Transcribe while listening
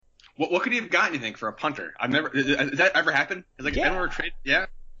What could he have gotten, you think, for a punter? Has that ever happened? Has like Yeah. anyone ever traded? Yeah.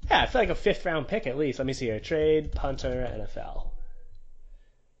 Yeah, I feel like a fifth round pick at least. Let me see here. Trade, punter, NFL.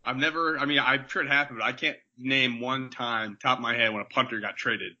 I'm sure it happened, but I can't name one time, top of my head, when a punter got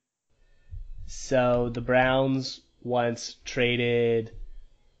traded. So the Browns once traded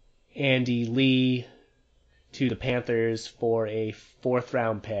Andy Lee to the Panthers for a fourth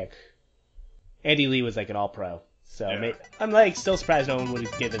round pick. Andy Lee was like an all pro. So Yeah. I'm like still surprised no one would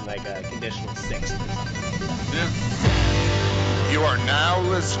have given like a conditional sixth or something. Yeah. You are now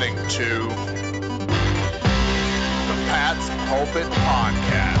listening to the Pat's Pulpit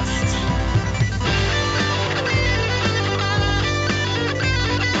Podcast.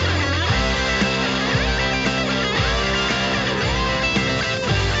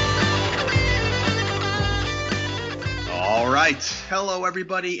 All right. Hello,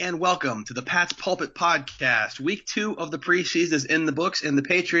 everybody, and welcome to the Pat's Pulpit Podcast. Week 2 of the preseason is in the books, and the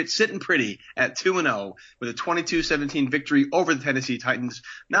Patriots sitting pretty at 2-0 with a 22-17 victory over the Tennessee Titans.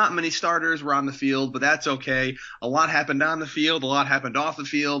 Not many starters were on the field, but that's okay. A lot happened on the field. A lot happened off the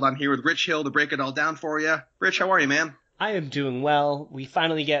field. I'm here with Rich Hill to break it all down for you. Rich, how are you, man? I am doing well. We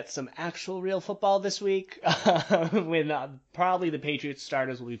finally get some actual real football this week when probably the Patriots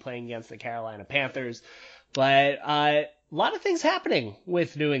starters will be playing against the Carolina Panthers. But a lot of things happening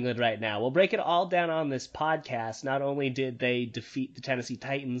with New England right now. We'll break it all down on this podcast. Not only did they defeat the Tennessee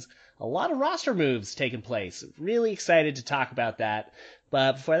Titans, a lot of roster moves taking place. Really excited to talk about that.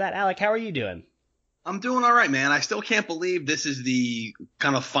 But before that, Alec, how are you doing? I'm doing all right, man. I still can't believe this is the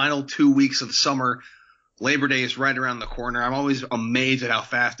kind of final 2 weeks of summer. Labor Day is right around the corner. I'm always amazed at how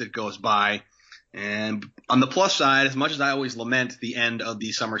fast it goes by. And on the plus side, as much as I always lament the end of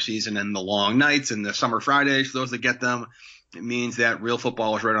the summer season and the long nights and the summer Fridays, for those that get them, it means that real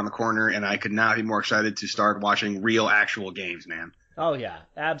football is right on the corner, and I could not be more excited to start watching real, actual games, man. Oh, yeah,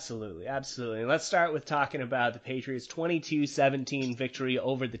 absolutely, absolutely. And let's start with talking about the Patriots' 22-17 victory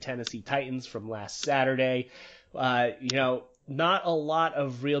over the Tennessee Titans from last Saturday. Not a lot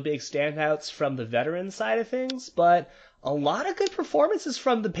of real big standouts from the veteran side of things, but a lot of good performances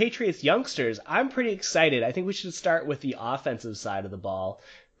from the Patriots youngsters. I'm pretty excited. I think we should start with the offensive side of the ball.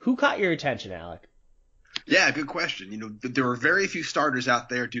 Who caught your attention, Alec? Yeah, good question. There were very few starters out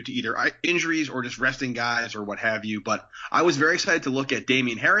there due to either injuries or just resting guys or what have you. But I was very excited to look at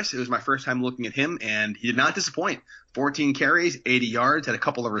Damien Harris. It was my first time looking at him, and he did not disappoint. 14 carries, 80 yards, had a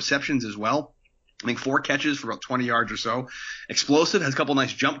couple of receptions as well. I think 4 catches for about 20 yards or so. Explosive, has a couple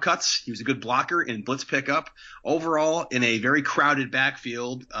nice jump cuts. He was a good blocker in blitz pickup. Overall, in a very crowded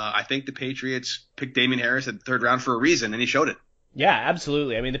backfield, I think the Patriots picked Damien Harris at the third round for a reason, and he showed it. Yeah,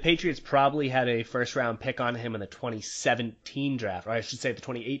 absolutely. I mean, the Patriots probably had a first-round pick on him in the 2017 draft, or I should say the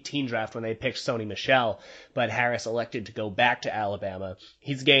 2018 draft when they picked Sony Michel, but Harris elected to go back to Alabama.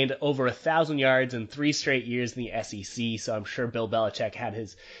 He's gained over 1,000 yards in 3 straight years in the SEC, so I'm sure Bill Belichick had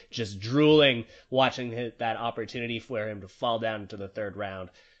his just drooling watching that opportunity for him to fall down into the third round.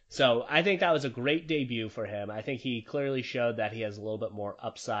 So I think that was a great debut for him. I think he clearly showed that he has a little bit more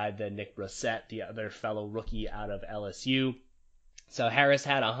upside than Nick Brissett, the other fellow rookie out of LSU. So Harris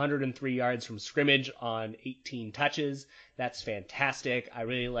had 103 yards from scrimmage on 18 touches. That's fantastic. I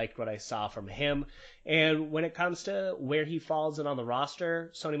really liked what I saw from him. And when it comes to where he falls in on the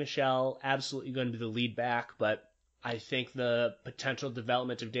roster, Sony Michel, absolutely going to be the lead back, but I think the potential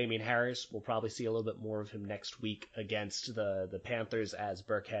development of Damien Harris, we'll probably see a little bit more of him next week against the Panthers as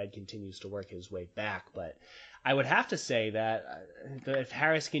Burkhead continues to work his way back. But I would have to say that if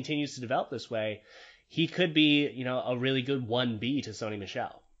Harris continues to develop this way, he could be, a really good 1B to Sony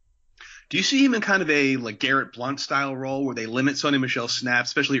Michel. Do you see him in kind of a like Garrett Blount style role where they limit Sony Michel's snaps,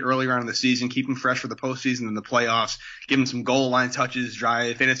 especially earlier on in the season, keep him fresh for the postseason and the playoffs, give him some goal line touches,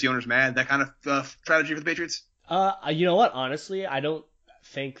 drive fantasy owners mad, that kind of strategy for the Patriots? You know what? Honestly, I don't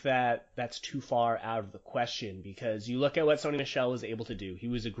think that that's too far out of the question because you look at what Sony Michel was able to do. He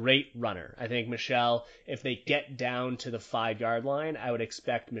was a great runner. I think Michel, if they get down to the 5-yard line, I would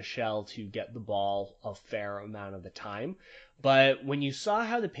expect Michel to get the ball a fair amount of the time. But when you saw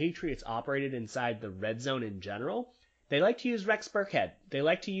how the Patriots operated inside the red zone in general, they like to use Rex Burkhead. They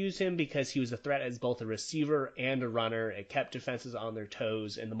like to use him because he was a threat as both a receiver and a runner. It kept defenses on their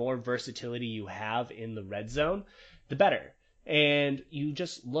toes, and the more versatility you have in the red zone, the better. And you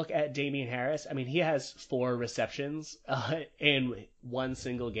just look at Damien Harris. I mean, he has 4 receptions in one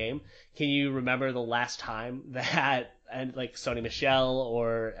single game. Can you remember the last time that Sony Michel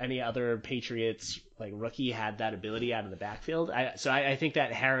or any other Patriots rookie had that ability out of the backfield? I think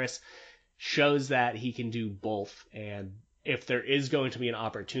that Harris shows that he can do both. And if there is going to be an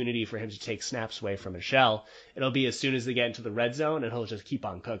opportunity for him to take snaps away from Michel, it'll be as soon as they get into the red zone, and he'll just keep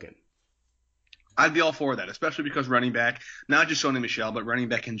on cooking. I'd be all for that, especially because running back, not just Sony Michel, but running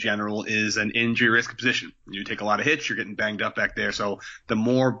back in general is an injury risk position. You take a lot of hits, you're getting banged up back there. So the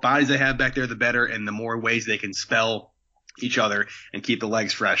more bodies they have back there, the better, and the more ways they can spell each other and keep the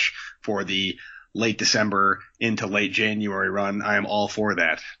legs fresh for the late December into late January run. I am all for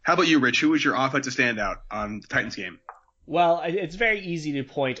that. How about you, Rich? Who was your offensive standout on the Titans game? Well, it's very easy to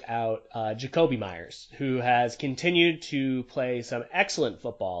point out Jakobi Meyers, who has continued to play some excellent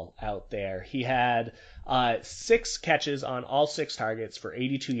football out there. He had 6 catches on all 6 targets for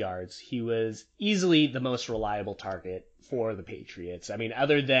 82 yards. He was easily the most reliable target for the Patriots. I mean,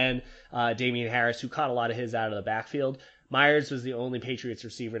 other than Damien Harris, who caught a lot of his out of the backfield, Myers was the only Patriots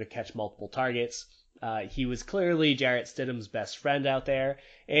receiver to catch multiple targets. He was clearly Jarrett Stidham's best friend out there.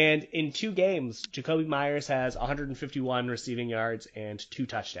 And in 2 games, Jakobi Meyers has 151 receiving yards and 2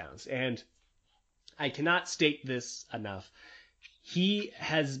 touchdowns. And I cannot state this enough. He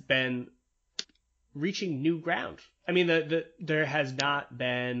has been reaching new ground. I mean, there has not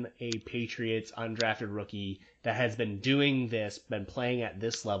been a Patriots undrafted rookie that has been doing this, been playing at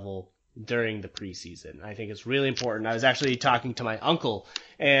this level during the preseason. I think it's really important. I was actually talking to my uncle,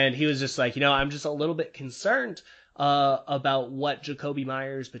 and he was just like, I'm just a little bit concerned about what Jakobi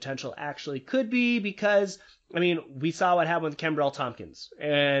Meyers' potential actually could be, because, I mean, we saw what happened with Kenbrell Tompkins,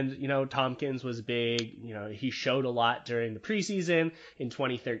 and, Tompkins was big, he showed a lot during the preseason in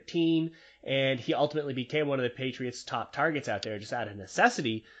 2013, and he ultimately became one of the Patriots' top targets out there just out of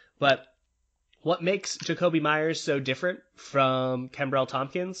necessity. But what makes Jakobi Meyers so different from Kenbrell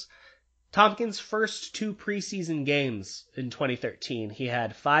Tompkins? Tompkins' first 2 preseason games in 2013, he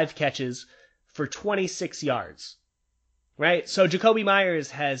had 5 catches for 26 yards, right? So Jakobi Meyers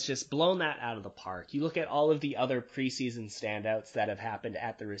has just blown that out of the park. You look at all of the other preseason standouts that have happened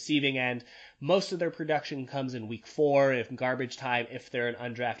at the receiving end. Most of their production comes in week 4, if garbage time, if they're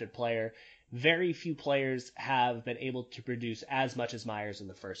an undrafted player. Very few players have been able to produce as much as Meyers in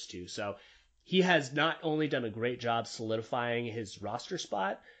the first 2. So he has not only done a great job solidifying his roster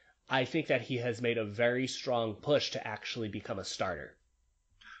spot, I think that he has made a very strong push to actually become a starter.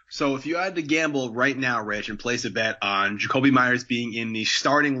 So if you had to gamble right now, Rich, and place a bet on Jakobi Meyers being in the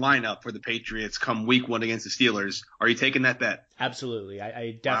starting lineup for the Patriots come week 1 against the Steelers, are you taking that bet? Absolutely.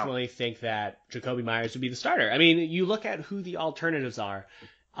 I definitely think that Jakobi Meyers would be the starter. I mean, you look at who the alternatives are.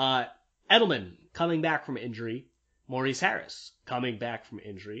 Edelman coming back from injury. Maurice Harris coming back from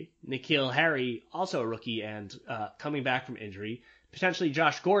injury. N'Keal Harry, also a rookie and coming back from injury. Potentially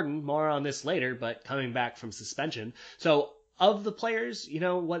Josh Gordon, more on this later, but coming back from suspension. So of the players,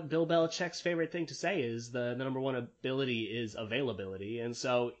 what Bill Belichick's favorite thing to say is the number one ability is availability. And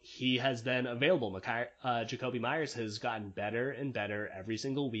so he has been available. Jakobi Meyers has gotten better and better every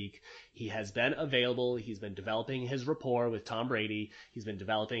single week. He has been available. He's been developing his rapport with Tom Brady. He's been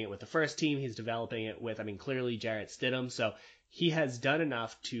developing it with the first team. He's developing it with, clearly Jarrett Stidham. So he has done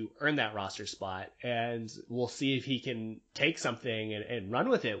enough to earn that roster spot, and we'll see if he can take something and run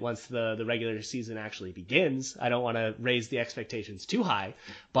with it once the regular season actually begins. I don't want to raise the expectations too high,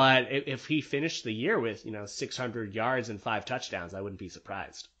 but if he finished the year with 600 yards and 5 touchdowns, I wouldn't be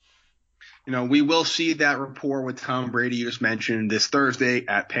surprised. We will see that rapport with Tom Brady you just mentioned this Thursday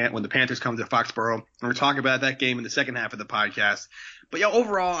when the Panthers come to Foxborough. And we're talking about that game in the second half of the podcast. But yeah,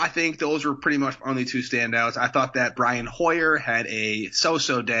 overall, I think those were pretty much only 2 standouts. I thought that Brian Hoyer had a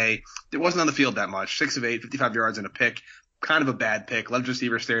so-so day. It wasn't on the field that much. 6 of 8, 55 yards and a pick. Kind of a bad pick. Left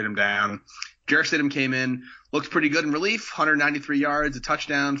receiver stared him down. Jarrett Stidham came in, looked pretty good in relief, 193 yards, a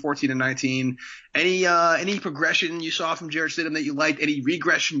touchdown, 14-19. Any progression you saw from Jarrett Stidham that you liked? Any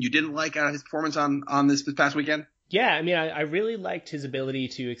regression you didn't like out of his performance on this past weekend? Yeah, I really liked his ability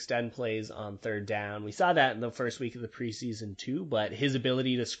to extend plays on third down. We saw that in the first week of the preseason too, but his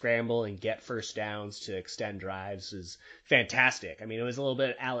ability to scramble and get first downs to extend drives is fantastic. It was a little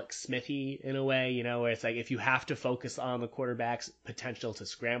bit Alex Smithy in a way, where it's like if you have to focus on the quarterback's potential to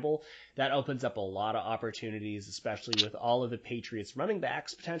scramble, that opens up a lot of opportunities, especially with all of the Patriots running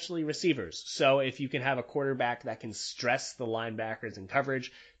backs, potentially receivers. So if you can have a quarterback that can stress the linebackers in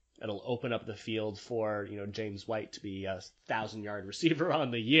coverage, it'll open up the field for, James White to be a 1,000-yard receiver on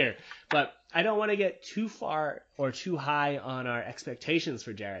the year. But I don't want to get too far or too high on our expectations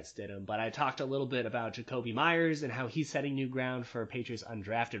for Jarrett Stidham, but I talked a little bit about Jakobi Meyers and how he's setting new ground for Patriots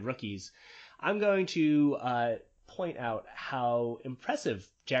undrafted rookies. I'm going to point out how impressive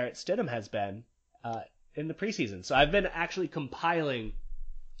Jarrett Stidham has been in the preseason. So I've been actually compiling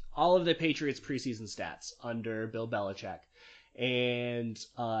all of the Patriots preseason stats under Bill Belichick. And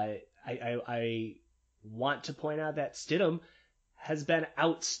I want to point out that Stidham has been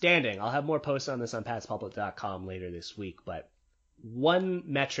outstanding. I'll have more posts on this on PatsPulpit.com later this week, but one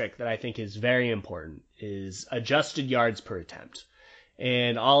metric that I think is very important is adjusted yards per attempt.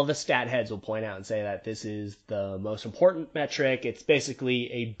 And all the stat heads will point out and say that this is the most important metric. It's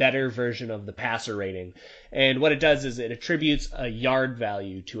basically a better version of the passer rating. And what it does is it attributes a yard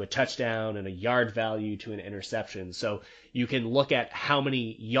value to a touchdown and a yard value to an interception. So you can look at how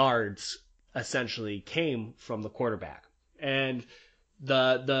many yards essentially came from the quarterback. And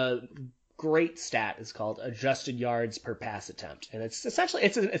the great stat is called adjusted yards per pass attempt. And it's essentially,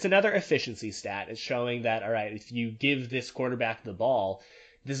 it's another efficiency stat. It's showing that, all right, if you give this quarterback the ball,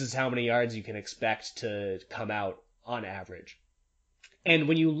 this is how many yards you can expect to come out on average. And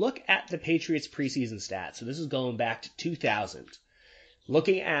when you look at the Patriots preseason stats, so this is going back to 2000,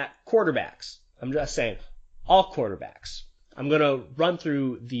 looking at quarterbacks, I'm just saying all quarterbacks, I'm going to run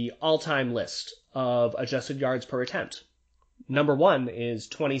through the all-time list of adjusted yards per attempt. Number 1 is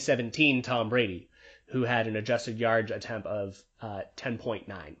 2017 Tom Brady, who had an adjusted yard attempt of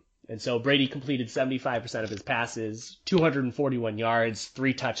 10.9. And so Brady completed 75% of his passes, 241 yards,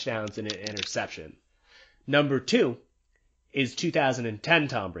 3 touchdowns, and an interception. Number 2 is 2010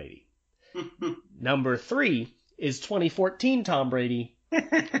 Tom Brady. Number 3 is 2014 Tom Brady.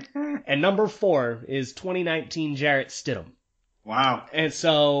 And number 4 is 2019 Jarrett Stidham. Wow. And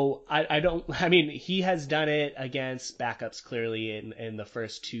so I mean, he has done it against backups clearly in the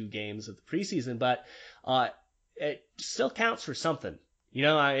first 2 games of the preseason, but it still counts for something. You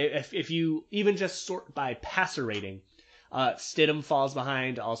know, if you even just sort by passer rating, Stidham falls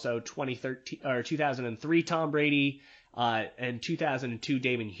behind also 2003 Tom Brady, and 2002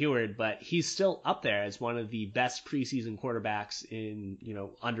 Damon Huard, but he's still up there as one of the best preseason quarterbacks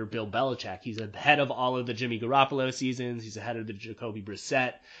under Bill Belichick. He's ahead of all of the Jimmy Garoppolo seasons. He's ahead of the Jacoby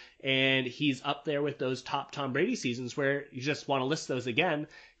Brissett, and he's up there with those top Tom Brady seasons where you just want to list those again.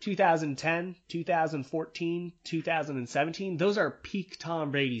 2010, 2014, 2017, those are peak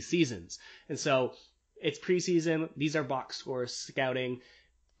Tom Brady seasons. And so it's preseason. These are box score scouting.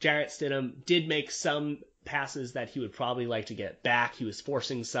 Jarrett Stidham did make some passes that he would probably like to get back. He was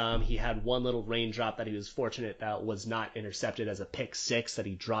forcing some. He had one little raindrop that he was fortunate that was not intercepted as a pick 6 that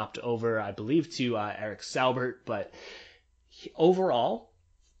he dropped over, I believe, to Eric Saubert. But overall,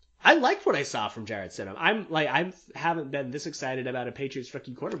 I liked what I saw from Jarrett Stidham. I haven't been this excited about a Patriots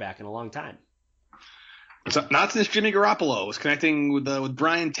rookie quarterback in a long time. Not since Jimmy Garoppolo was connecting with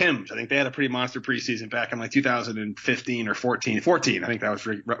Brian Timms. I think they had a pretty monster preseason back in like 2015 or 14. I think that was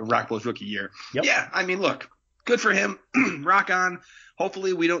Garoppolo's rookie year. Yep. Yeah, I mean, look, good for him. Rock on.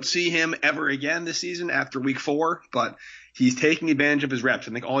 Hopefully we don't see him ever again this season after week 4, but he's taking advantage of his reps.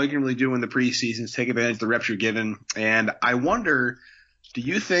 I think all you can really do in the preseason is take advantage of the reps you're given. And I wonder, do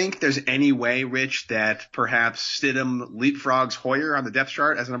you think there's any way, Rich, that perhaps Stidham leapfrogs Hoyer on the depth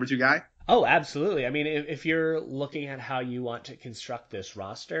chart as a number 2 guy? Oh, absolutely. I mean, if you're looking at how you want to construct this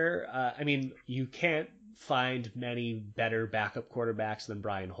roster, I mean, you can't find many better backup quarterbacks than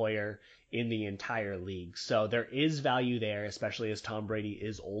Brian Hoyer in the entire league. So there is value there, especially as Tom Brady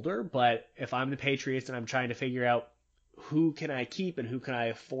is older. But if I'm the Patriots and I'm trying to figure out who can I keep and who can I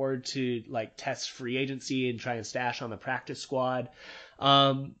afford to test free agency and try and stash on the practice squad,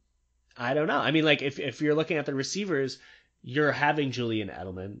 I don't know. I mean, if you're looking at the receivers, you're having Julian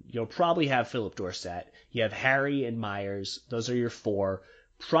Edelman. You'll probably have Philip Dorsett. You have Harry and Myers. Those are your 4.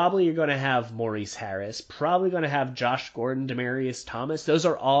 Probably you're going to have Maurice Harris. Probably going to have Josh Gordon, Demaryius Thomas. Those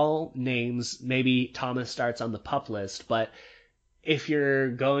are all names. Maybe Thomas starts on the PUP list. But if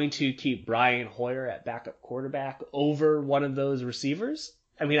you're going to keep Brian Hoyer at backup quarterback over one of those receivers,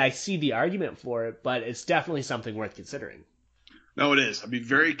 I mean, I see the argument for it, but it's definitely something worth considering. No, it is. I'd be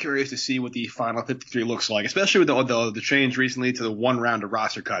very curious to see what the final 53 looks like, especially with the change recently to the 1 round of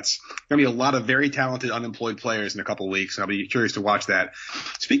roster cuts. There's going to be a lot of very talented unemployed players in a couple of weeks, and I'll be curious to watch that.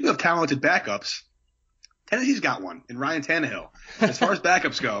 Speaking of talented backups, Tennessee's got one in Ryan Tannehill. As far as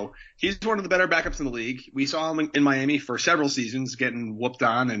backups go, he's one of the better backups in the league. We saw him in Miami for several seasons getting whooped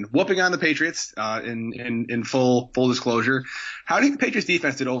on and whooping on the Patriots in full disclosure. How do you think the Patriots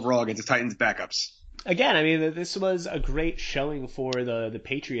defense did overall against the Titans backups? Again, I mean, this was a great showing for the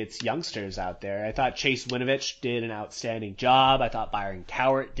Patriots youngsters out there. I thought Chase Winovich did an outstanding job. I thought Byron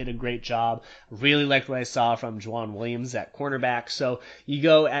Cowart did a great job. Really liked what I saw from Juwan Williams at cornerback. So you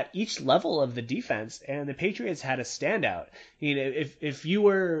go at each level of the defense, and the Patriots had a standout. You know, if you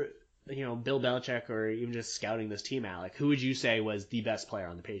were, Bill Belichick or even just scouting this team, Alec, who would you say was the best player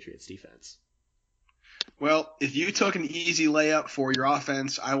on the Patriots defense? Well, if you took an easy layup for your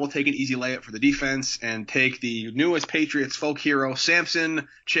offense, I will take an easy layup for the defense and take the newest Patriots folk hero, Samson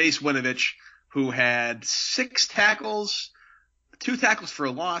Chase Winovich, who had 6 tackles, 2 tackles for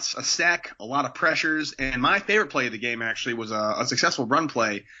a loss, a sack, a lot of pressures, and my favorite play of the game actually was a successful run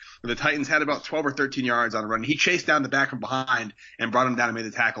play where the Titans had about 12 or 13 yards on a run. He chased down the back from behind and brought him down and made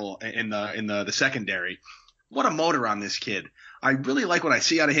the tackle in the secondary. What a motor on this kid. I really like what I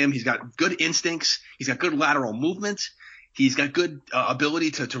see out of him. He's got good instincts. He's got good lateral movement. He's got good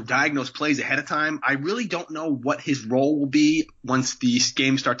ability to diagnose plays ahead of time. I really don't know what his role will be once these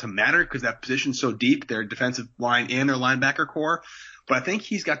games start to matter because that position's so deep, their defensive line and their linebacker core. But I think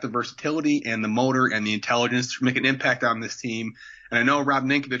he's got the versatility and the motor and the intelligence to make an impact on this team. And I know Rob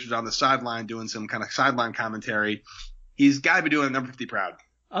Ninkovich was on the sideline doing some kind of sideline commentary. He's got to be doing number 50 proud.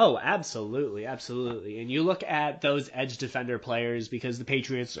 Oh, absolutely, absolutely. And you look at those edge defender players because the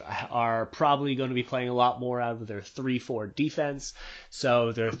Patriots are probably going to be playing a lot more out of their 3-4 defense.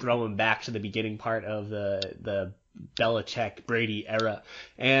 So they're throwing back to the beginning part of the Belichick-Brady era.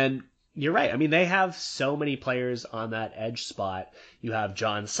 And you're right. I mean, they have so many players on that edge spot. You have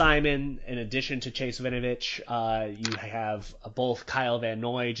John Simon, in addition to Chase Winovich. You have both Kyle Van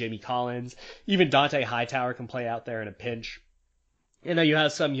Noy, Jamie Collins. Even Dante Hightower can play out there in a pinch. You know, you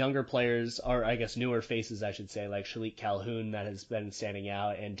have some younger players, or I guess newer faces, I should say, like Shalik Calhoun that has been standing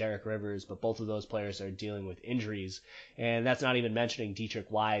out, and Derek Rivers, but both of those players are dealing with injuries. And that's not even mentioning Dietrich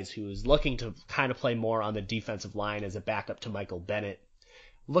Wise, who is looking to kind of play more on the defensive line as a backup to Michael Bennett.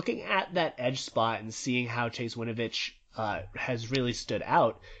 Looking at that edge spot and seeing how Chase Winovich has really stood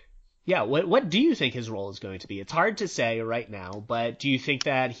out, yeah, what do you think his role is going to be? It's hard to say right now, but do you think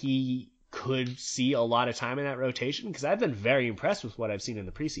that he could see a lot of time in that rotation? Because I've been very impressed with what I've seen in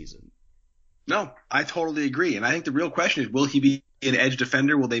the preseason. No, I totally agree. And I think the real question is, will he be an edge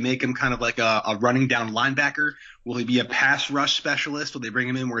defender? Will they make him kind of like a running down linebacker? Will he be a pass rush specialist? Will they bring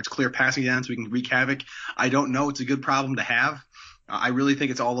him in where it's clear passing down so he can wreak havoc? I don't know. It's a good problem to have. I really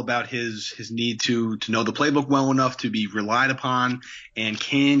think it's all about his need to know the playbook well enough to be relied upon, and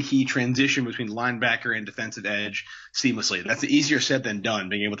can he transition between linebacker and defensive edge seamlessly. That's easier said than done,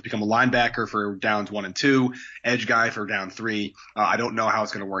 being able to become a linebacker for downs 1 and 2, edge guy for down 3. I don't know how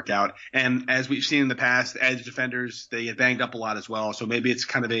it's going to work out. And as we've seen in the past, edge defenders, they get banged up a lot as well. So maybe it's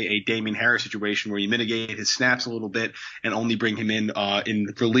kind of a Damien Harris situation where you mitigate his snaps a little bit and only bring him in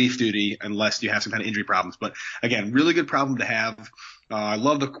relief duty unless you have some kind of injury problems. But again, really good problem to have. I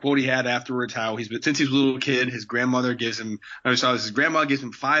love the quote he had afterwards, how since he was a little kid, his grandmother gives him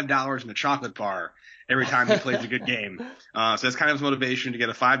 $5 and a chocolate bar every time he plays a good game. So that's kind of his motivation, to get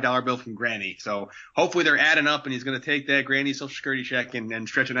a $5 bill from Granny. So hopefully they're adding up, and he's going to take that Granny Social Security check and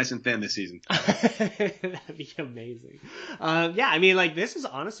stretch it nice and thin this season. That'd be amazing. Yeah, I mean, like, this is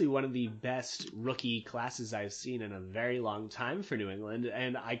honestly one of the best rookie classes I've seen in a very long time for New England,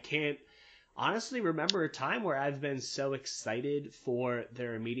 and I can't honestly remember a time where I've been so excited for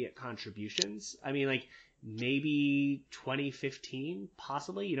their immediate contributions. I mean, like, maybe 2015,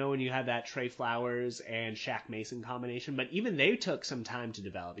 possibly, you know, when you had that Trey Flowers and Shaq Mason combination, but even they took some time to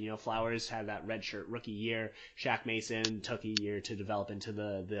develop. You know, Flowers had that redshirt rookie year. Shaq Mason took a year to develop into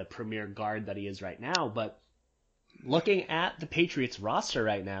the premier guard that he is right now. But looking at the Patriots roster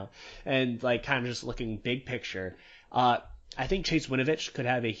right now, and like kind of just looking big picture, I think Chase Winovich could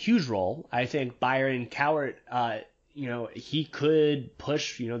have a huge role. I think Byron Cowart, he could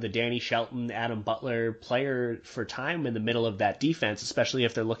push, the Danny Shelton, Adam Butler player for time in the middle of that defense, especially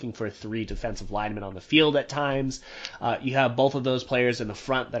if they're looking for 3 defensive linemen on the field at times. You have both of those players in the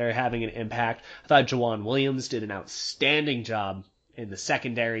front that are having an impact. I thought Jawan Williams did an outstanding job in the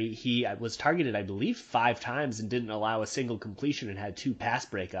secondary. He was targeted, I believe, 5 times and didn't allow a single completion and had 2 pass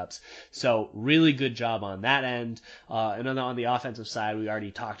breakups. So really good job on that end. And then on the offensive side, we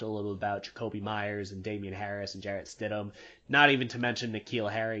already talked a little about Jakobi Meyers and Damian Harris and Jarrett Stidham, not even to mention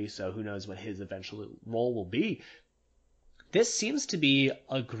N'Keal Harry, so who knows what his eventual role will be. This seems to be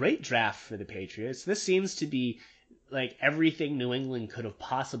a great draft for the Patriots. This seems to be like everything New England could have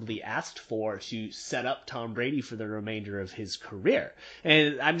possibly asked for to set up Tom Brady for the remainder of his career.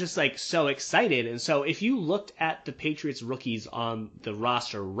 And I'm just like so excited. And so if you looked at the Patriots rookies on the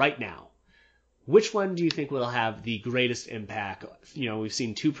roster right now, which one do you think will have the greatest impact? You know, we've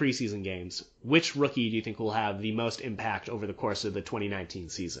seen 2 preseason games. Which rookie do you think will have the most impact over the course of the 2019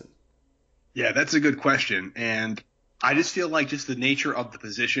 season? Yeah, that's a good question. And I just feel like just the nature of the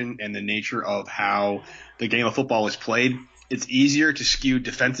position and the nature of how the game of football is played, it's easier to skew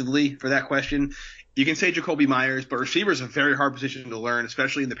defensively for that question. You can say Jakobi Meyers, but receiver is a very hard position to learn,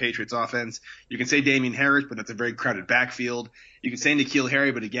 especially in the Patriots offense. You can say Damian Harris, but that's a very crowded backfield. You can say N'Keal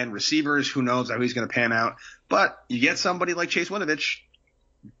Harry, but again, receivers, who knows how he's going to pan out. But you get somebody like Chase Winovich,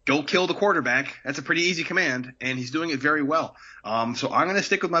 go kill the quarterback. That's a pretty easy command, and he's doing it very well. So I'm going to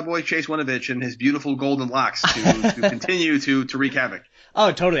stick with my boy Chase Winovich and his beautiful golden locks to continue to wreak havoc.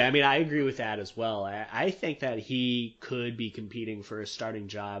 Oh, totally. I mean, I agree with that as well. I think that he could be competing for a starting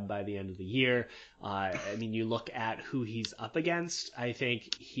job by the end of the year. I mean, you look at who he's up against. I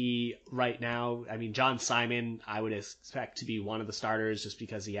think right now, John Simon, I would expect to be one of the starters just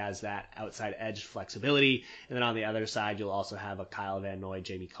because he has that outside edge flexibility. And then on the other side, you'll also have a Kyle Van Noy,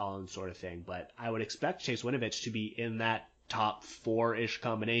 Jamie Collins sort of thing. But I would expect Chase Winovich to be in that top 4-ish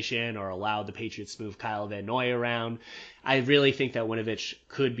combination or allow the Patriots to move Kyle Van Noy around. I really think that Winovich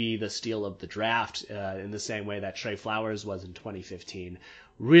could be the steal of the draft in the same way that Trey Flowers was in 2015.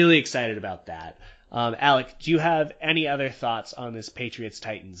 Really excited about that. Alec, do you have any other thoughts on this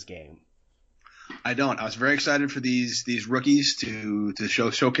Patriots-Titans game? I don't. I was very excited for these rookies to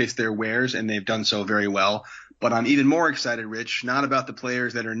showcase their wares, and they've done so very well. But I'm even more excited, Rich, not about the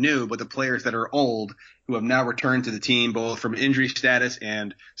players that are new, but the players that are old who have now returned to the team, both from injury status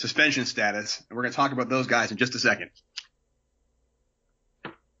and suspension status. And we're going to talk about those guys in just a second.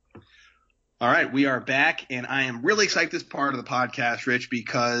 All right, we are back, and I am really excited this part of the podcast, Rich,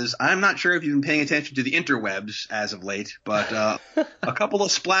 because I'm not sure if you've been paying attention to the interwebs as of late, but a couple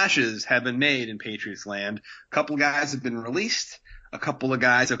of splashes have been made in Patriots land. A couple of guys have been released. A couple of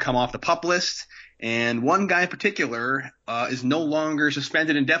guys have come off the PUP list. And one guy in particular is no longer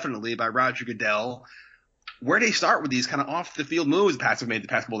suspended indefinitely by Roger Goodell. Where do they start with these kind of off-the-field moves the Pats have made the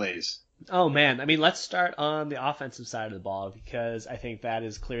past couple days? Oh, man. Let's start on the offensive side of the ball because I think that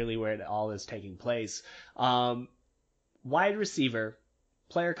is clearly where it all is taking place. Wide receiver,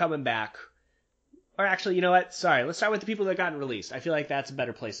 player coming back. Or actually, you know what? Sorry, let's start with the people that got released. I feel like that's a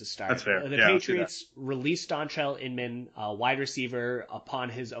better place to start. That's fair. The Patriots released Dontrelle Inman, wide receiver, upon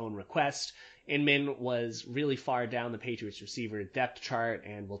his own request. Inman was really far down the Patriots receiver depth chart,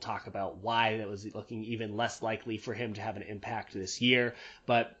 and we'll talk about why that was looking even less likely for him to have an impact this year.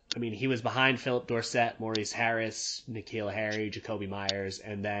 But, he was behind Philip Dorsett, Maurice Harris, N'Keal Harry, Jacoby Myers,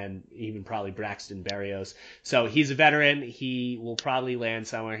 and then even probably Braxton Berrios. So he's a veteran. He will probably land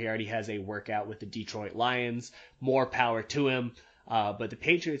somewhere. He already has a workout with the Detroit Lions. More power to him. But the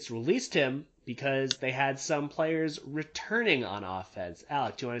Patriots released him because they had some players returning on offense.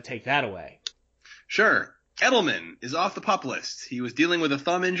 Alec, do you want to take that away? Sure. Edelman is off the PUP list. He was dealing with a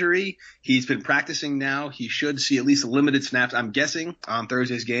thumb injury. He's been practicing now. He should see at least limited snaps, I'm guessing, on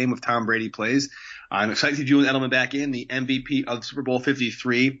Thursday's game if Tom Brady plays. I'm excited to see Julian Edelman back in, the MVP of Super Bowl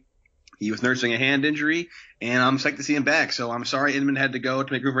 53. He was nursing a hand injury, and I'm psyched to see him back. So I'm sorry Inman had to go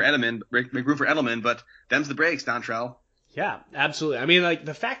to make room for Edelman, but them's the breaks, Dontrelle. Yeah, absolutely.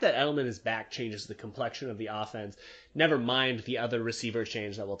 The fact that Edelman is back changes the complexion of the offense. Never mind the other receiver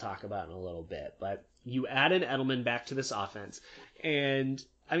change that we'll talk about in a little bit. But you added Edelman back to this offense. And,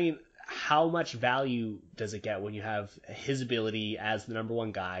 how much value does it get when you have his ability as the number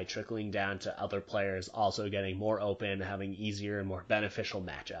one guy trickling down to other players also getting more open, having easier and more beneficial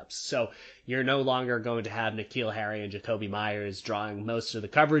matchups? So you're no longer going to have N'Keal Harry and Jacoby Myers drawing most of the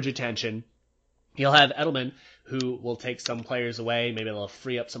coverage attention. You'll have Edelman, who will take some players away. Maybe it'll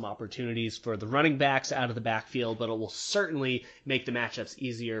free up some opportunities for the running backs out of the backfield, but it will certainly make the matchups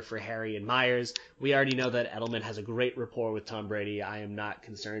easier for Harry and Myers. We already know that Edelman has a great rapport with Tom Brady. I am not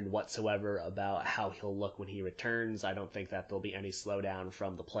concerned whatsoever about how he'll look when he returns. I don't think that there'll be any slowdown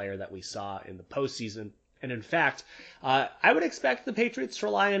from the player that we saw in the postseason. And in fact, I would expect the Patriots to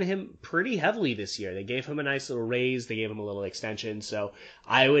rely on him pretty heavily this year. They gave him a nice little raise. They gave him a little extension. So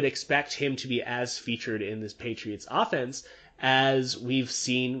I would expect him to be as featured in this Patriots offense as we've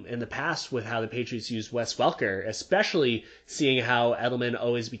seen in the past with how the Patriots used Wes Welker, especially seeing how Edelman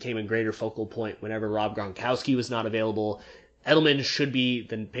always became a greater focal point whenever Rob Gronkowski was not available. Edelman should be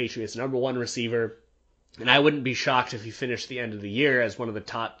the Patriots' number one receiver. And I wouldn't be shocked if he finished the end of the year as one of the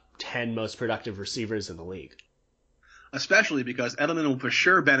top 10 most productive receivers in the league. Especially because Edelman will for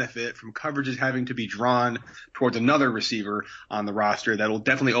sure benefit from coverages having to be drawn towards another receiver on the roster. That'll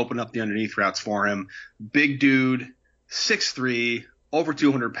definitely open up the underneath routes for him. Big dude, 6'3", over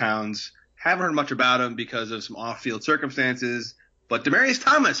 200 pounds. Haven't heard much about him because of some off-field circumstances. But Demaryius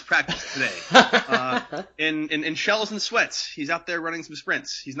Thomas practiced today in shells and sweats. He's out there running some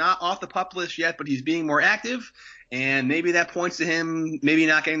sprints. He's not off the PUP list yet, but he's being more active. And maybe that points to him maybe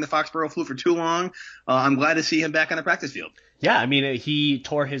not getting the Foxborough flu for too long. I'm glad to see him back on the practice field. Yeah, he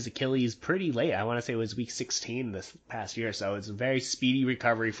tore his Achilles pretty late. I want to say it was week 16 this past year, so it's a very speedy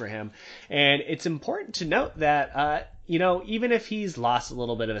recovery for him. And it's important to note that, even if he's lost a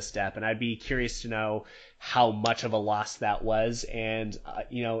little bit of a step, and I'd be curious to know how much of a loss that was, and,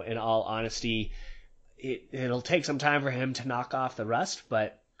 in all honesty, it'll take some time for him to knock off the rust,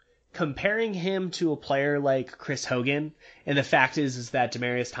 but comparing him to a player like Chris Hogan, and the fact is that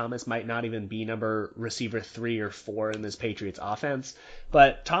Demaryius Thomas might not even be number receiver 3 or 4 in this Patriots offense,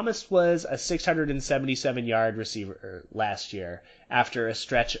 but Thomas was a 677-yard receiver last year after a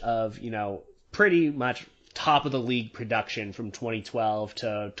stretch of, pretty much top of the league production from 2012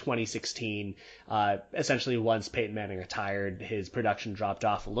 to 2016. Essentially, once Peyton Manning retired, his production dropped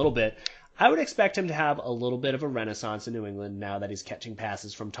off a little bit. I would expect him to have a little bit of a renaissance in New England now that he's catching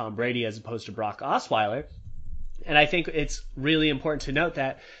passes from Tom Brady as opposed to Brock Osweiler. And I think it's really important to note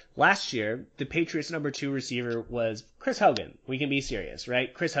that last year, the Patriots' number 2 receiver was Chris Hogan. We can be serious,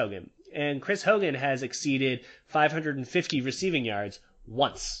 right? Chris Hogan. And Chris Hogan has exceeded 550 receiving yards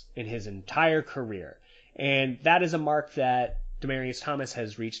once in his entire career. And that is a mark that Demaryius Thomas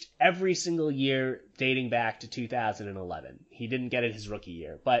has reached every single year dating back to 2011. He didn't get it his rookie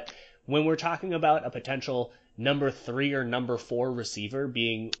year. But when we're talking about a potential number 3 or number 4 receiver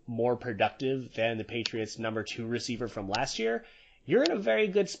being more productive than the Patriots' number 2 receiver from last year, you're in a very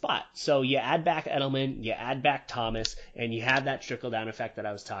good spot. So you add back Edelman, you add back Thomas, and you have that trickle-down effect that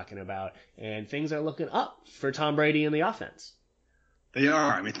I was talking about, and things are looking up for Tom Brady in the offense. They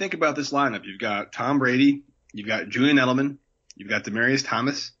are. I mean, think about this lineup. You've got Tom Brady, you've got Julian Edelman, you've got Demaryius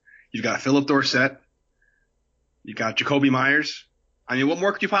Thomas, you've got Philip Dorsett, you've got Jacoby Myers. I mean, what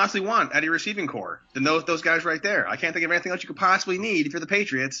more could you possibly want out of your receiving core than those guys right there? I can't think of anything else you could possibly need if you're the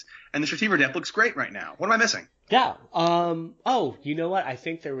Patriots, and this receiver depth looks great right now. What am I missing? Yeah. Oh, you know what? I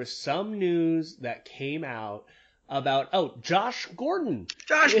think there was some news that came out about, Josh Gordon.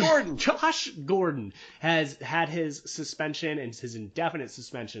 Josh Gordon. Josh Gordon has had his suspension and his indefinite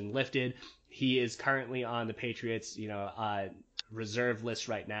suspension lifted. He is currently on the Patriots, reserve list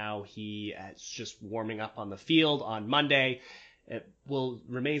right now. He is just warming up on the field on Monday. It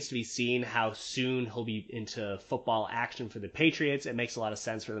remains to be seen how soon he'll be into football action for the Patriots. It makes a lot of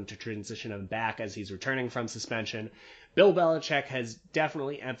sense for them to transition him back as he's returning from suspension. Bill Belichick has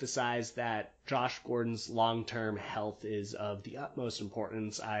definitely emphasized that Josh Gordon's long-term health is of the utmost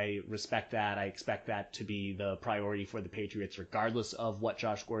importance. I respect that. I expect that to be the priority for the Patriots, regardless of what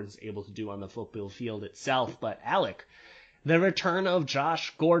Josh Gordon's able to do on the football field itself. But Alec, the return of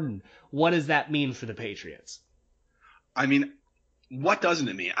Josh Gordon, what does that mean for the Patriots? I mean, what doesn't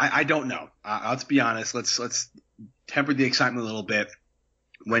it mean? I don't know. Let's be honest. Let's temper the excitement a little bit.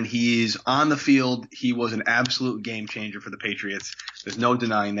 When he's on the field, he was an absolute game changer for the Patriots. There's no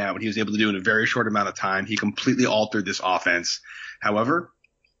denying that. What he was able to do in a very short amount of time, he completely altered this offense. However,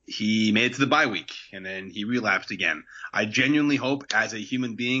 he made it to the bye week, and then he relapsed again. I genuinely hope, as a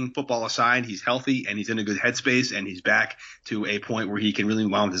human being, football aside, he's healthy and he's in a good headspace and he's back to a point where he can really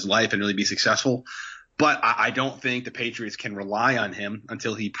move on with his life and really be successful. But I don't think the Patriots can rely on him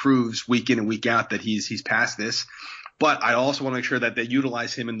until he proves week in and week out that he's past this. But I also want to make sure that they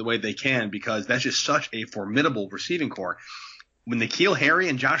utilize him in the way they can, because that's just such a formidable receiving core. When N'Keal Harry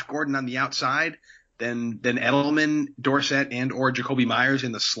and Josh Gordon on the outside, then Edelman, Dorsett, and or Jacoby Myers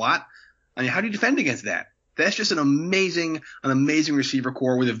in the slot, I mean, how do you defend against that? That's just an amazing receiver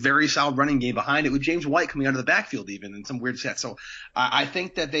core with a very solid running game behind it, with James White coming out of the backfield even in some weird sets. So I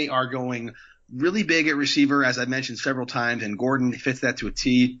think that they are going really big at receiver, as I mentioned several times, and Gordon fits that to a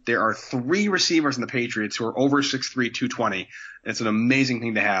T. There are 3 receivers in the Patriots who are over 6'3", 220. And it's an amazing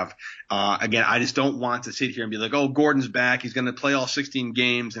thing to have. Again, I just don't want to sit here and be like, oh, Gordon's back. He's going to play all 16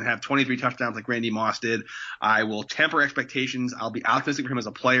 games and have 23 touchdowns like Randy Moss did. I will temper expectations. I'll be optimistic for him as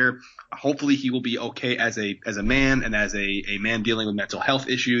a player. Hopefully he will be okay as a man and as a man dealing with mental health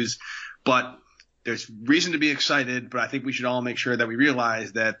issues. But there's reason to be excited, but I think we should all make sure that we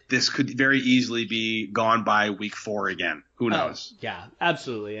realize that this could very easily be gone by week 4 again. Who knows? Yeah,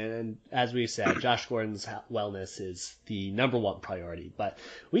 absolutely. And as we said, Josh Gordon's wellness is the number 1 priority. But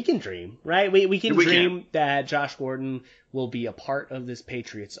we can dream, right? We can dream that Josh Gordon will be a part of this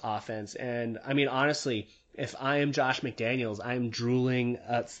Patriots offense. And, I mean, honestly, if I am Josh McDaniels, I'm drooling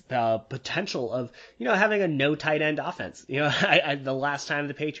at the potential of, having a no tight end offense. The last time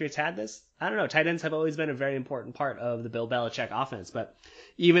the Patriots had this, I don't know, tight ends have always been a very important part of the Bill Belichick offense, but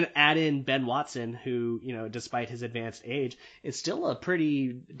even add in Ben Watson, who, despite his advanced age, is still a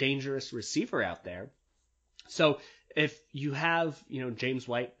pretty dangerous receiver out there. So if you have, James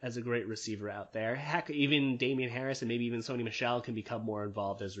White as a great receiver out there, heck, even Damian Harris and maybe even Sony Michel can become more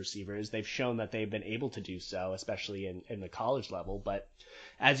involved as receivers. They've shown that they've been able to do so, especially in the college level. But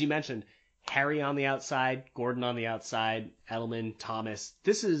as you mentioned, Harry on the outside, Gordon on the outside, Edelman, Thomas,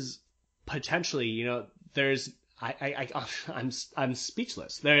 this is potentially, I'm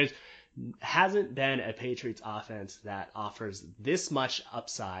speechless. There hasn't been a Patriots offense that offers this much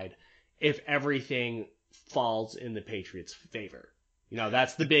upside if everything falls in the Patriots' favor.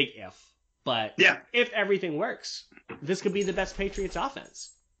 That's the big if. But yeah, if everything works, this could be the best Patriots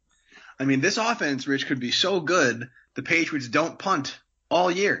offense. I mean, this offense, Rich, could be so good the Patriots don't punt all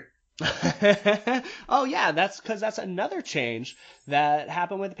year. Oh, yeah, that's another change that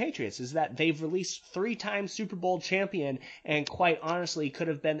happened with the Patriots, is that they've released 3-time Super Bowl champion and quite honestly could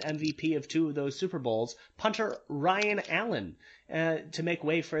have been MVP of 2 of those Super Bowls, punter Ryan Allen, to make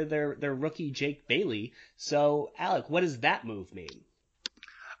way for their rookie Jake Bailey. So, Alec, what does that move mean?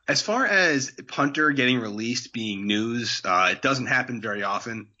 As far as punter getting released being news, it doesn't happen very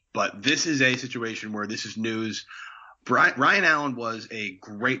often, but this is a situation where this is news. Ryan Allen was a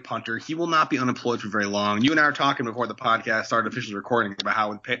great punter. He will not be unemployed for very long. You and I were talking before the podcast started officially recording about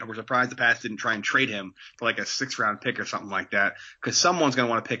how we're surprised the Pats didn't try and trade him for like a 6th-round pick or something like that, because someone's going to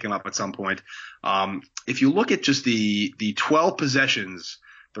want to pick him up at some point. If you look at just the 12 possessions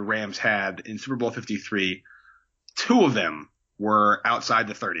the Rams had in Super Bowl 53, 2 of them were outside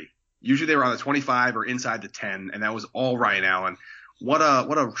the 30. Usually they were on the 25 or inside the 10, and that was all Ryan Allen. What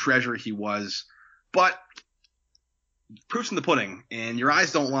a treasure he was. But proof's in the pudding, and your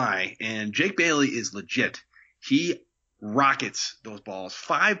eyes don't lie, and Jake Bailey is legit. He rockets those balls.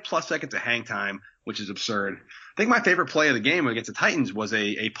 5+ seconds of hang time, which is absurd. I think my favorite play of the game against the Titans was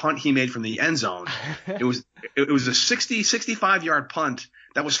a punt he made from the end zone. It was a 65-yard punt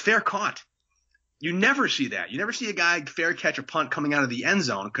that was fair caught. You never see that. You never see a guy fair catch a punt coming out of the end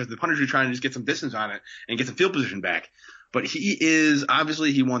zone because the punters are trying to just get some distance on it and get some field position back. But he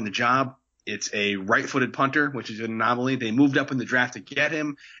won the job. It's a right-footed punter, which is an anomaly. They moved up in the draft to get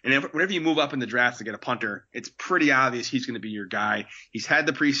him. And whenever you move up in the draft to get a punter, it's pretty obvious he's going to be your guy. He's had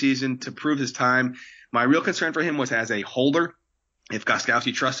the preseason to prove his time. My real concern for him was as a holder. If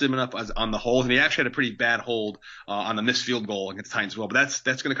Gostkowski trusted him enough on the hold, and he actually had a pretty bad hold on the missed field goal against the Titans as well. But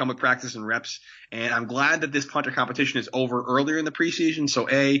that's going to come with practice and reps. And I'm glad that this punter competition is over earlier in the preseason. So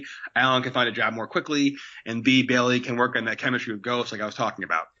A, Allen can find a job more quickly, and B, Bailey can work on that chemistry with Ghost like I was talking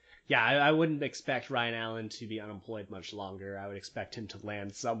about. Yeah, I wouldn't expect Ryan Allen to be unemployed much longer. I would expect him to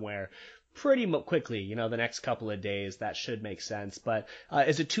land somewhere pretty quickly, the next couple of days. That should make sense. But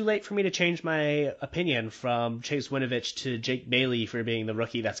is it too late for me to change my opinion from Chase Winovich to Jake Bailey for being the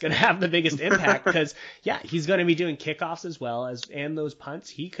rookie that's going to have the biggest impact? Because, yeah, he's going to be doing kickoffs as well and those punts.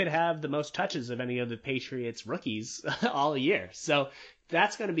 He could have the most touches of any of the Patriots rookies all year. So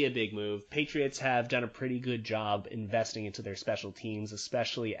that's going to be a big move. Patriots have done a pretty good job investing into their special teams,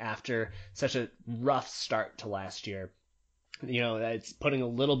 especially after such a rough start to last year. It's putting a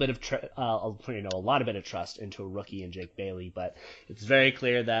little bit of a lot of trust into a rookie in Jake Bailey, but it's very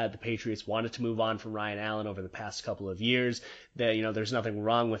clear that the Patriots wanted to move on from Ryan Allen over the past couple of years. That there's nothing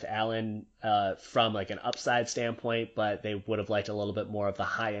wrong with Allen from like an upside standpoint, but they would have liked a little bit more of the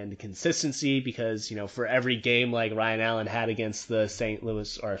high end consistency because for every game like Ryan Allen had against the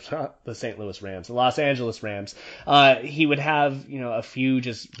Los Angeles Rams, he would have a few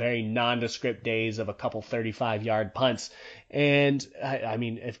just very nondescript days of a couple 35-yard punts. And I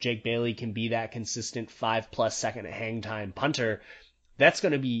mean, if Jake Bailey can be that consistent 5+ second hang time punter, that's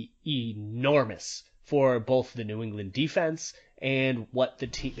going to be enormous for both the New England defense and what the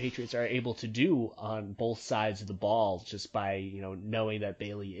Patriots are able to do on both sides of the ball just by, knowing that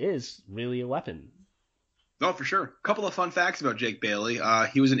Bailey is really a weapon. Oh, for sure. A couple of fun facts about Jake Bailey.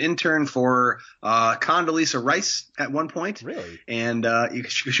 He was an intern for Condoleezza Rice at one point. Really? And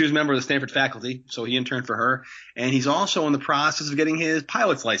she was a member of the Stanford faculty, so he interned for her. And he's also in the process of getting his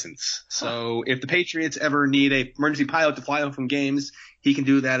pilot's license. So if the Patriots ever need a emergency pilot to fly home from games, he can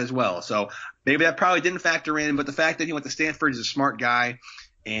do that as well. So maybe that probably didn't factor in, but the fact that he went to Stanford, he's a smart guy.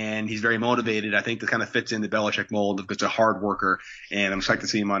 And he's very motivated. I think that kind of fits in the Belichick mold of just a hard worker, and I'm excited to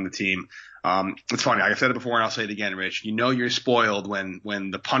see him on the team. It's funny. I've said it before, and I'll say it again, Rich. You're spoiled when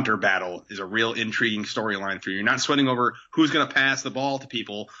the punter battle is a real intriguing storyline for you. You're not sweating over who's going to pass the ball to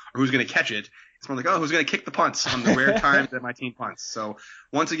people or who's going to catch it. It's more like, who's going to kick the punts on the rare times that my team punts. So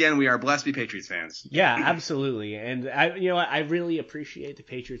once again, we are blessed to be Patriots fans. Yeah, absolutely. And I really appreciate the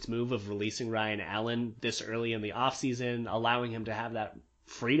Patriots move of releasing Ryan Allen this early in the offseason, allowing him to have that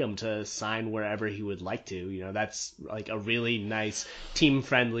freedom to sign wherever he would like to. That's like a really nice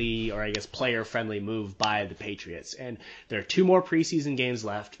team-friendly, or I guess player-friendly move by the Patriots. And there are 2 more preseason games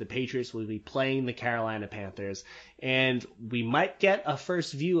left. The Patriots will be playing the Carolina Panthers, and we might get a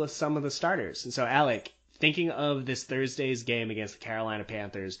first view of some of the starters. And so, Alec, thinking of this Thursday's game against the Carolina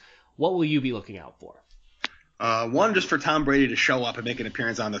Panthers, what will you be looking out for? One, just for Tom Brady to show up and make an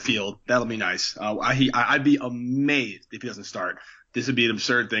appearance on the field. That'll be nice. I'd be amazed if he doesn't start. This would be an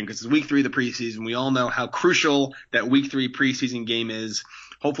absurd thing because it's week 3 of the preseason. We all know how crucial that week 3 preseason game is.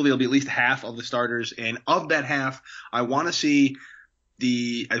 Hopefully it'll be at least half of the starters. And of that half, I want to see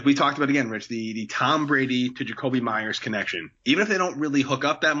as we talked about again, Rich, the Tom Brady to Jakobi Meyers connection. Even if they don't really hook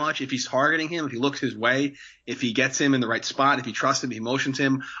up that much, if he's targeting him, if he looks his way, if he gets him in the right spot, if he trusts him, if he motions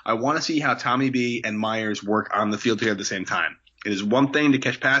him, I want to see how Tommy B and Meyers work on the field together at the same time. It is one thing to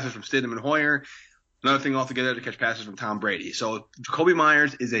catch passes from Stidham and Hoyer. Another thing altogether to catch passes from Tom Brady. So Jakobi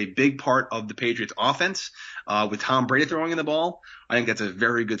Meyers is a big part of the Patriots offense. With Tom Brady throwing in the ball, I think that's a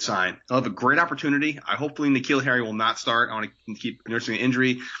very good sign. He'll have a great opportunity. Hopefully N'Keal Harry will not start. I want to keep nursing an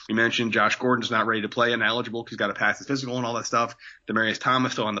injury. We mentioned Josh Gordon's not ready to play, ineligible because he's got to pass his physical and all that stuff. Demaryius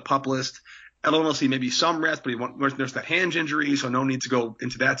Thomas still on the PUP list. Edelman will see maybe some rest, but he wants to nurse that hand injury, so no need to go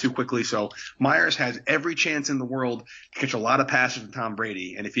into that too quickly. So Meyers has every chance in the world to catch a lot of passes from Tom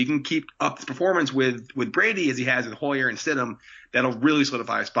Brady. And if he can keep up his performance with Brady as he has with Hoyer and Stidham, that'll really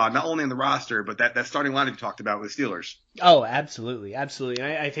solidify a spot, not only in the roster, but that starting lineup you talked about with the Steelers. Oh, absolutely. Absolutely.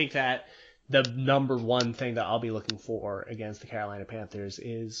 And I think that the number one thing that I'll be looking for against the Carolina Panthers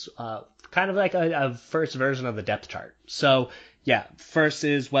is kind of like a first version of the depth chart. So, yeah, first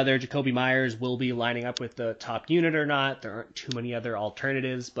is whether Jakobi Meyers will be lining up with the top unit or not. There aren't too many other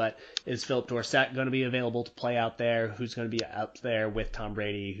alternatives, but is Philip Dorsett going to be available to play out there? Who's going to be up there with Tom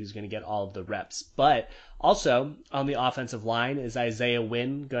Brady? Who's going to get all of the reps? But also, on the offensive line, is Isaiah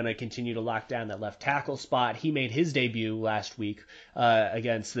Wynn going to continue to lock down that left tackle spot? He made his debut last week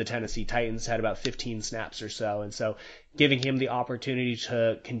against the Tennessee Titans, had about 15 snaps or so. And so giving him the opportunity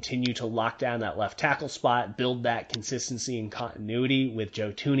to continue to lock down that left tackle spot, build that consistency and continuity with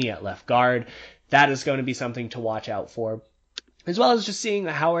Joe Thuney at left guard, that is going to be something to watch out for. As well as just seeing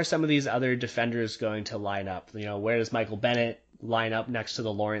how are some of these other defenders going to line up. You know, where does Michael Bennett line up next to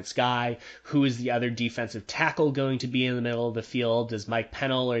the Lawrence guy? Who is the other defensive tackle going to be in the middle of the field? Does Mike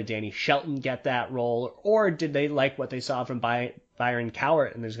Pennell or Danny Shelton get that role? Or did they like what they saw from Byron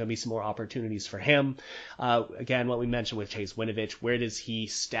Cowart, and there's going to be some more opportunities for him? Again, what we mentioned with Chase Winovich, where does he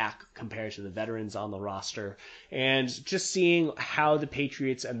stack compared to the veterans on the roster? And just seeing how the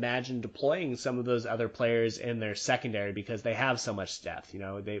Patriots imagine deploying some of those other players in their secondary, because they have so much depth. You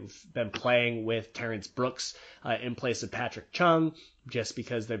know, they've been playing with Terrence Brooks in place of Patrick Chung, just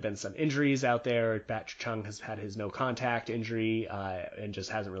because there have been some injuries out there. Patrick Chung has had his no contact injury and just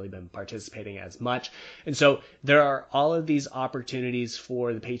hasn't really been participating as much. And so there are all of these opportunities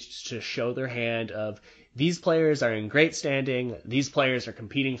for the Patriots to show their hand of these players are in great standing, these players are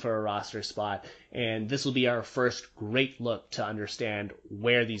competing for a roster spot, and this will be our first great look to understand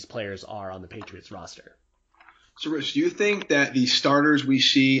where these players are on the Patriots roster. So, Rich, do you think that the starters we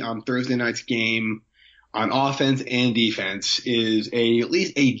see on Thursday night's game on offense and defense is at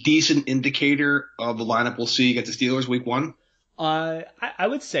least a decent indicator of the lineup we'll see against the Steelers week one? I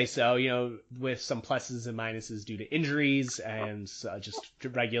would say so, you know, with some pluses and minuses due to injuries and just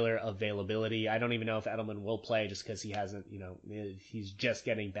regular availability. I don't even know if Edelman will play just because he hasn't, you know, he's just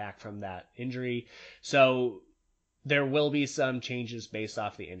getting back from that injury. So there will be some changes based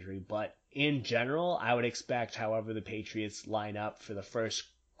off the injury, but in general, I would expect, however the Patriots line up for the first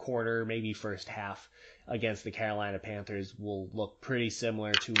quarter, maybe first half against the Carolina Panthers, will look pretty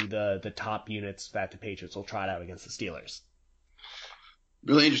similar to the top units that the Patriots will trot out against the Steelers.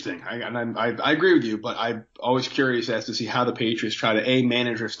 Really interesting. I agree with you, but I'm always curious as to see how the Patriots try to A,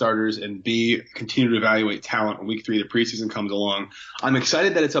 manage their starters, and B, continue to evaluate talent in week 3. The preseason comes along. I'm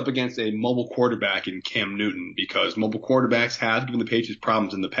excited that it's up against a mobile quarterback in Cam Newton, because mobile quarterbacks have given the Patriots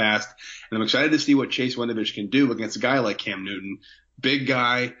problems in the past. And I'm excited to see what Chase Winovich can do against a guy like Cam Newton. Big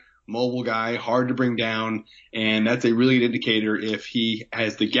guy, mobile guy, hard to bring down, and that's a really good indicator if he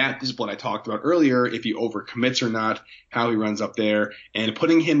has the gap discipline I talked about earlier, if he overcommits or not, how he runs up there, and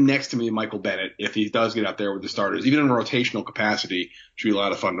putting him next to me, Michael Bennett, if he does get out there with the starters, even in a rotational capacity, should be a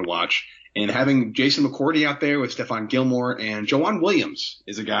lot of fun to watch. And having Jason McCourty out there with Stephon Gilmore and Joejuan Williams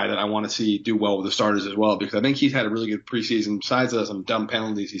is a guy that I want to see do well with the starters as well, because I think he's had a really good preseason, besides some dumb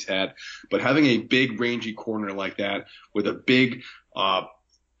penalties he's had. But having a big, rangy corner like that with a big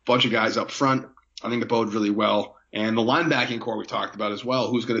bunch of guys up front, I think it bodes really well. And the linebacking core we talked about as well,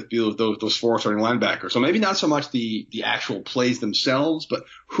 who's going to field those 4 starting linebackers. So maybe not so much the actual plays themselves, but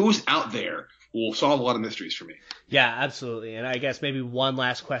who's out there will solve a lot of mysteries for me. Yeah, absolutely. And I guess maybe one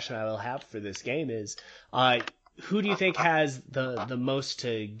last question I will have for this game is, who do you think has the most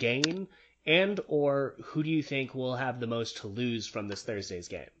to gain, and or who do you think will have the most to lose from this Thursday's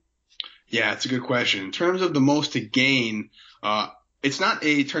game? Yeah, it's a good question. In terms of the most to gain, it's not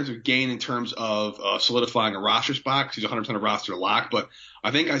in terms of gain in terms of solidifying a roster spot, because he's 100% a roster lock, but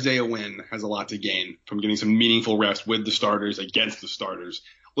I think Isaiah Wynn has a lot to gain from getting some meaningful reps with the starters against the starters.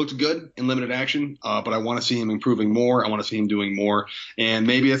 looked good in limited action, but I want to see him improving more. I want to see him doing more. And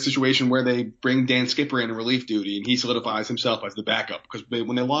maybe a situation where they bring Dan Skipper in relief duty and he solidifies himself as the backup. Because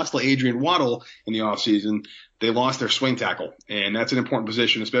when they lost to Adrian Waddle in the offseason, they lost their swing tackle. And that's an important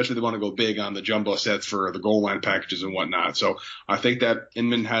position, especially if they want to go big on the jumbo sets for the goal line packages and whatnot. So I think that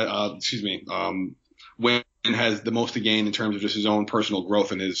Inman Wynn has the most to gain in terms of just his own personal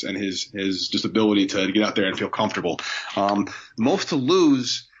growth and his just ability to get out there and feel comfortable. Most to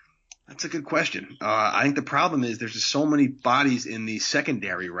lose, that's a good question. I think the problem is there's just so many bodies in the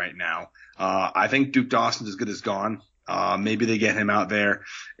secondary right now. I think Duke Dawson's as good as gone. Maybe they get him out there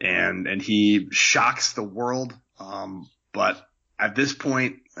and he shocks the world. But at this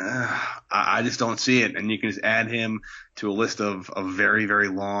point, I just don't see it. And you can just add him to a list of very, very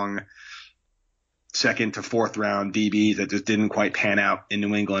long second to fourth round DBs that just didn't quite pan out in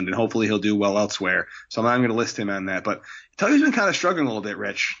New England, and hopefully he'll do well elsewhere. So I'm not going to list him on that. But tell you who's been kind of struggling a little bit,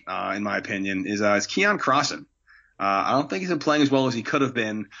 Rich, in my opinion, is Keon Crossan. I don't think he's been playing as well as he could have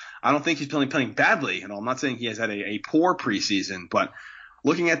been. I don't think he's playing badly. I'm not saying he has had a poor preseason, but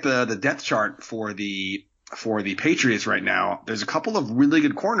looking at the depth chart for the Patriots right now, there's a couple of really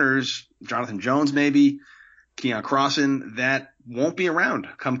good corners, Jonathan Jones maybe, Keon Crossan, that won't be around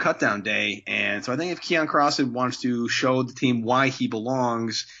come cutdown day. And so I think if Keon Crossan wants to show the team why he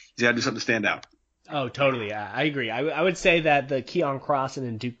belongs, he's got to do something to stand out. Oh, totally. I agree. I would say that the Keon Crossan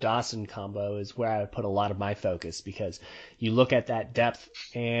and Duke Dawson combo is where I would put a lot of my focus, because you look at that depth,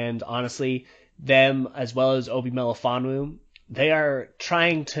 and honestly, them as well as Obi Melifonwu, they are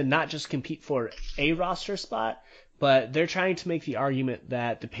trying to not just compete for a roster spot, but they're trying to make the argument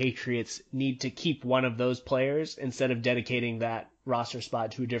that the Patriots need to keep one of those players instead of dedicating that roster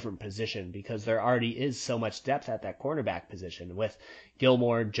spot to a different position, because there already is so much depth at that cornerback position with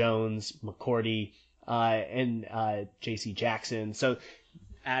Gilmore, Jones, McCourty, and J.C. Jackson. So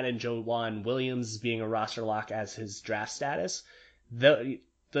add in Joejuan Williams being a roster lock as his draft status.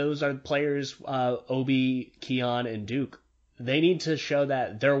 Those are players, Obi, Keon, and Duke. They need to show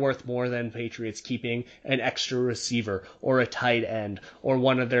that they're worth more than Patriots keeping an extra receiver or a tight end or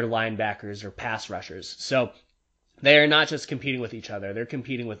one of their linebackers or pass rushers. So they are not just competing with each other. They're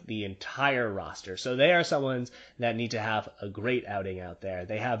competing with the entire roster. So they are someone that need to have a great outing out there.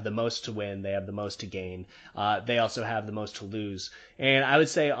 They have the most to win. They have the most to gain. They also have the most to lose. And I would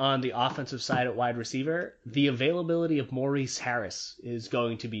say on the offensive side at wide receiver, the availability of Maurice Harris is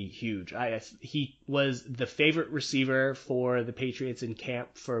going to be huge. He was the favorite receiver for the Patriots in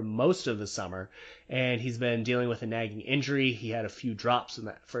camp for most of the summer, and he's been dealing with a nagging injury. He had a few drops in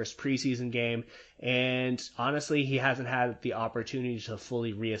that first preseason game, and honestly, he hasn't had the opportunity to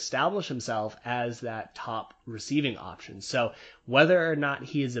fully reestablish himself as that top receiving option. So whether or not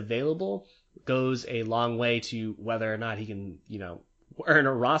he is available goes a long way to whether or not he can, earn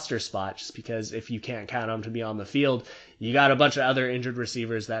a roster spot, just because if you can't count him to be on the field, you got a bunch of other injured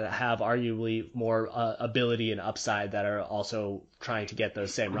receivers that have arguably more ability and upside that are also trying to get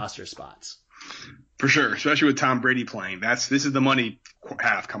those same roster spots. For sure, especially with Tom Brady playing. This is the money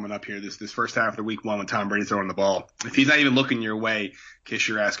half coming up here, this first half of the week one when Tom Brady's throwing the ball. If he's not even looking your way, kiss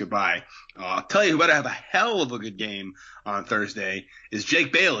your ass goodbye. I'll tell you who better have a hell of a good game on Thursday is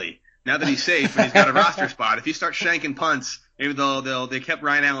Jake Bailey. Now that he's safe and he's got a roster spot, if he starts shanking punts, maybe they kept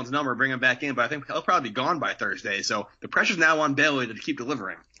Ryan Allen's number, bring him back in, but I think he'll probably be gone by Thursday. So the pressure's now on Bailey to keep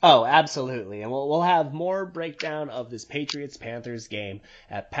delivering. Oh, absolutely. And we'll have more breakdown of this Patriots-Panthers game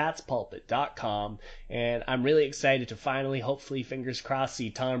at patspulpit.com. And I'm really excited to finally, hopefully, fingers crossed, see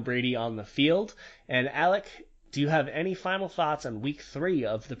Tom Brady on the field. And Alec, do you have any final thoughts on week 3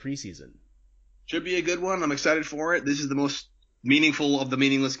 of the preseason? Should be a good one. I'm excited for it. This is the most meaningful of the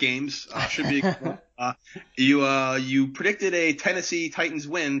meaningless games. Should be a good one. You predicted a Tennessee Titans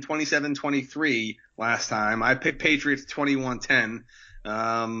win 27-23 last time. I picked Patriots 21-10.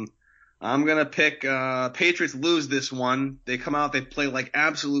 I'm going to pick Patriots lose this one. They come out, they play like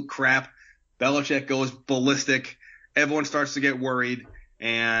absolute crap. Belichick goes ballistic. Everyone starts to get worried.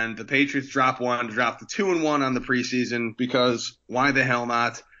 And the Patriots drop the 2-1 on the preseason, because why the hell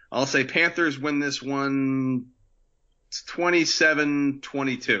not? I'll say Panthers win this one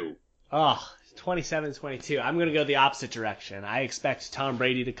 27-22. Oh, 27-22. I'm going to go the opposite direction. I expect Tom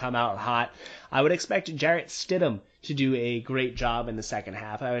Brady to come out hot. I would expect Jarrett Stidham to do a great job in the second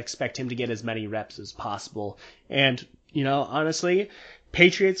half. I would expect him to get as many reps as possible. And, honestly,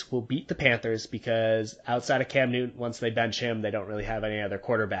 Patriots will beat the Panthers because outside of Cam Newton, once they bench him, they don't really have any other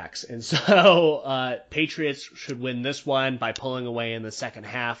quarterbacks. And so Patriots should win this one by pulling away in the second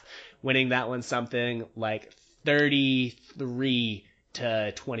half, winning that one something like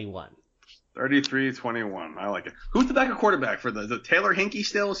 33-21. 33-21. I like it. Who's the backup quarterback for the Taylor Hinkie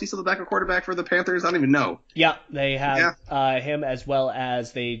still? Is he still the backup quarterback for the Panthers? I don't even know. Yeah, they have him, as well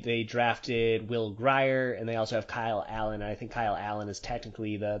as they drafted Will Grier, and they also have Kyle Allen. I think Kyle Allen is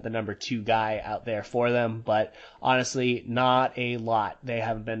technically the number 2 guy out there for them, but honestly, not a lot. They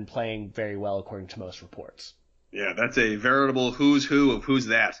haven't been playing very well according to most reports. Yeah, that's a veritable who's who of who's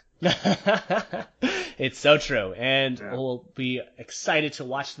that. It's so true, and we'll be excited to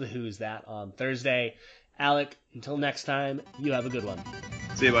watch the Who's That on Thursday. Alec, until next time, you have a good one.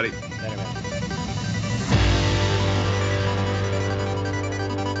 See you, buddy. Later, man.